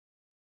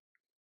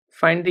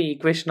Find the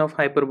equation of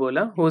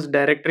hyperbola whose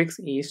directrix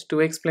is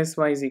 2x plus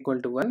y is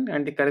equal to 1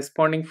 and the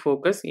corresponding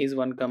focus is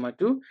 1,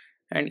 2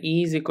 and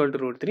E is equal to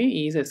root 3.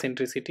 E is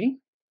eccentricity.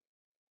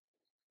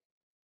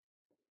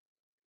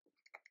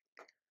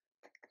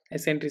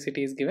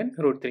 Eccentricity is given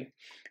root 3.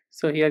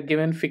 So here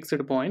given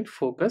fixed point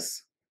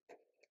focus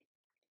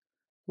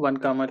 1,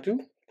 2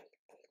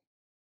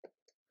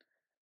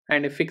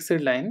 and a fixed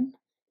line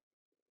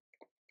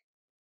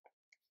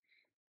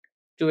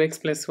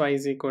 2x plus y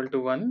is equal to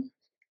 1,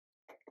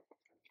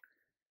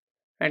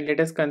 and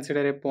let us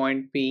consider a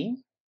point P.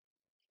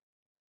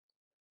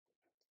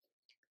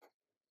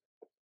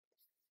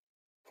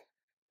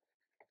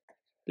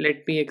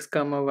 Let Px,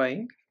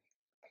 y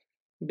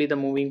be the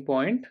moving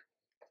point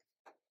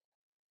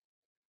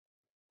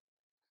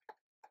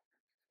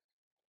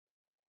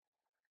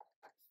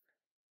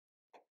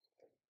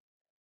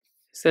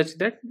such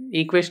that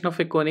equation of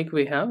a conic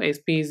we have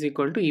SP is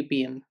equal to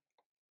EPM.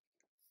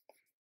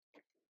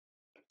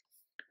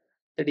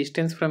 The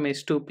distance from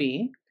S to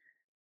P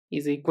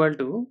is equal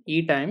to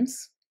E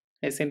times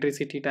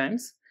eccentricity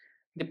times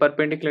the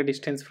perpendicular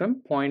distance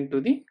from point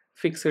to the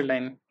fixed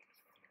line,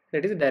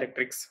 that is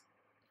directrix.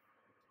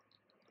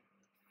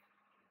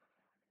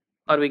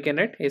 Or we can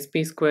write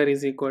SP square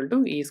is equal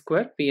to E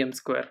square PM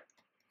square.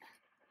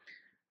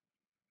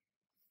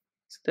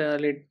 So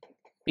let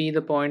P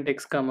the point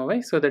x, y.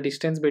 So the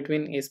distance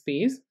between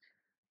SP is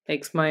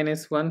x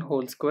minus 1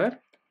 whole square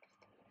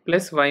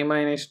plus y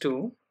minus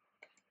 2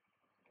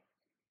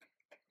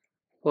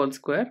 whole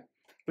square,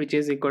 which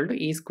is equal to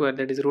E square,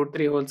 that is root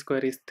 3 whole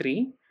square is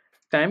 3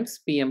 times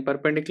PM,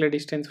 perpendicular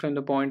distance from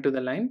the point to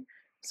the line.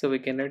 So we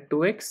can write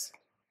 2x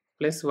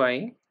plus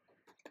y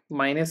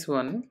minus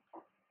 1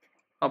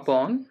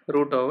 upon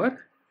root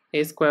over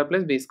a square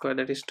plus b square,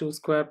 that is 2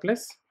 square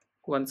plus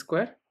 1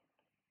 square.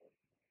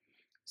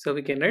 So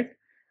we can write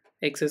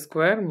x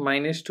square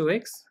minus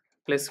 2x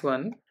plus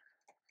 1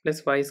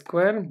 plus y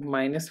square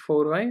minus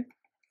 4y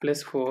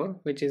plus 4,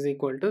 which is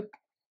equal to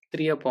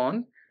 3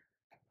 upon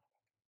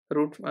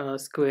root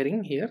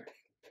squaring here.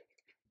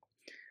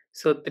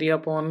 So 3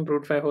 upon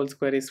root 5 whole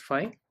square is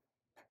 5.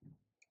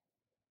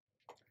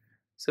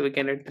 So we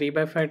can write 3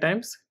 by 5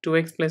 times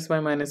 2x plus y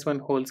minus 1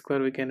 whole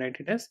square, we can write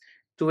it as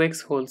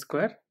 2x whole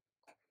square.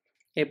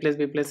 A plus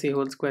b plus c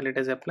whole square, let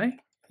us apply.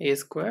 A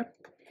square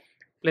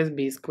plus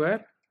b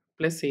square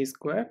plus c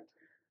square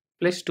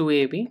plus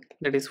 2ab,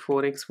 that is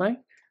 4xy,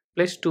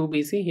 plus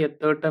 2bc, here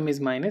third term is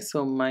minus,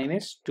 so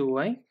minus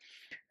 2y,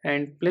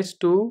 and plus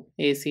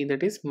 2ac,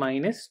 that is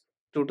minus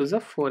 2 to the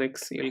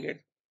 4x you will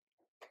get.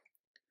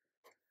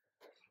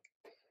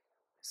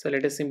 So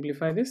let us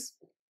simplify this.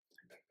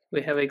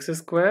 We have x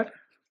square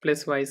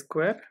plus y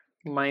square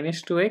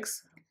minus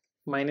 2x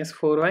minus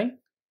 4y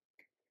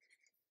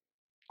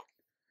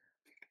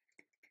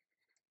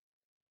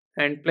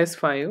and plus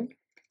 5,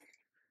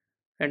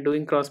 and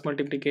doing cross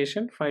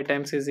multiplication 5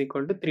 times is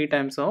equal to 3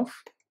 times of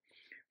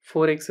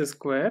 4x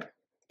square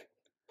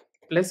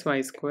plus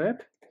y square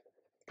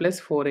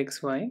plus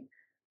 4xy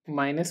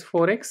minus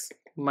 4x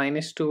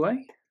minus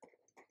 2y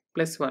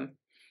plus 1.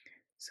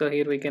 So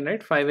here we can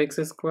write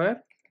 5x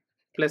square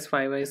plus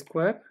 5y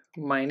square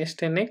minus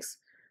 10x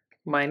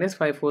minus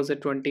 5 4s are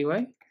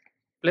 20y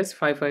plus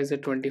 5 5s are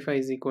 25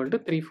 is equal to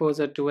 3 4s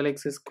are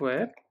 12x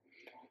square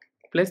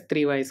plus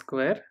 3y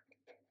square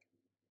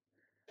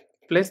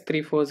plus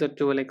 3 4s are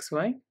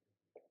 12xy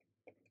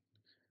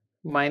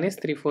minus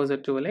 3 4s are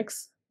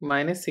 12x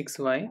minus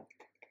 6y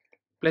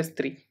plus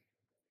 3.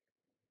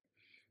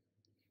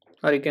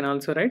 Or you can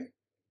also write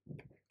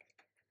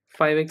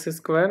 5x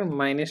square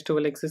minus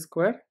 12x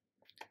square,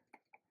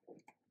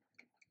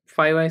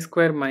 5y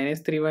square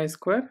minus 3y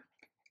square,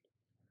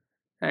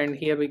 and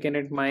here we can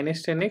write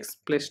minus 10x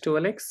plus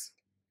 12x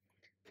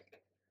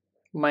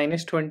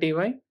minus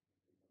 20y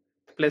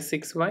plus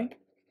 6y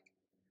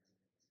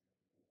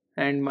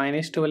and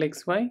minus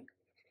 12xy.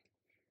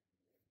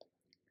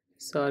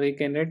 So you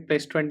can write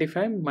plus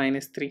 25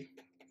 minus 3,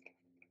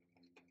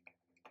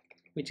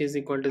 which is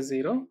equal to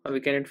 0. Or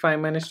we can write 5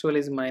 minus 12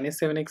 is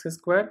minus 7x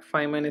square,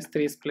 5 minus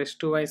 3 is plus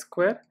 2y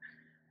square,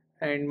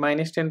 and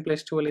minus 10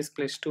 plus 12 is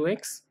plus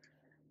 2x,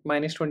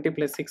 minus 20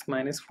 plus 6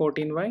 minus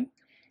 14y,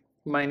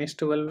 minus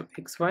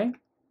 12xy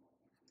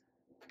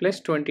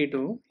plus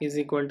 22 is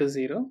equal to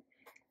 0.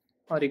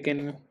 Or you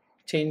can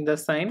change the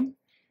sign.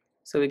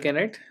 So we can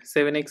write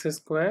 7x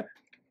square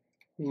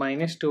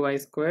minus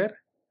 2y square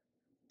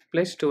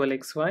plus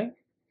 12xy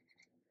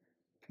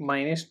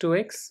minus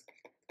 2x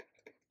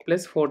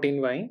plus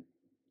 14y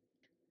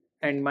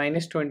and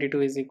minus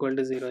 22 is equal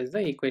to 0 is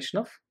the equation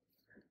of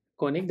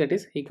conic, that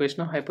is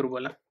equation of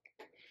hyperbola.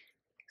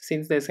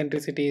 Since the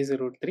eccentricity is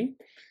root 3,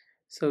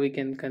 so we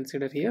can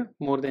consider here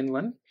more than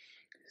 1.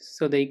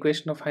 So the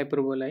equation of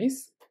hyperbola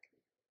is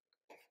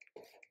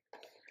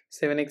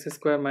 7x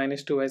square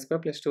minus 2y square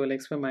plus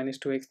 12xy minus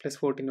 2x plus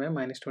 14y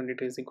minus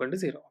 22 is equal to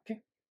 0.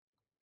 Okay.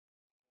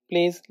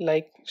 Please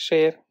like,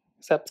 share,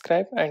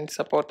 subscribe and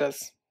support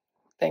us.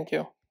 Thank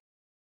you.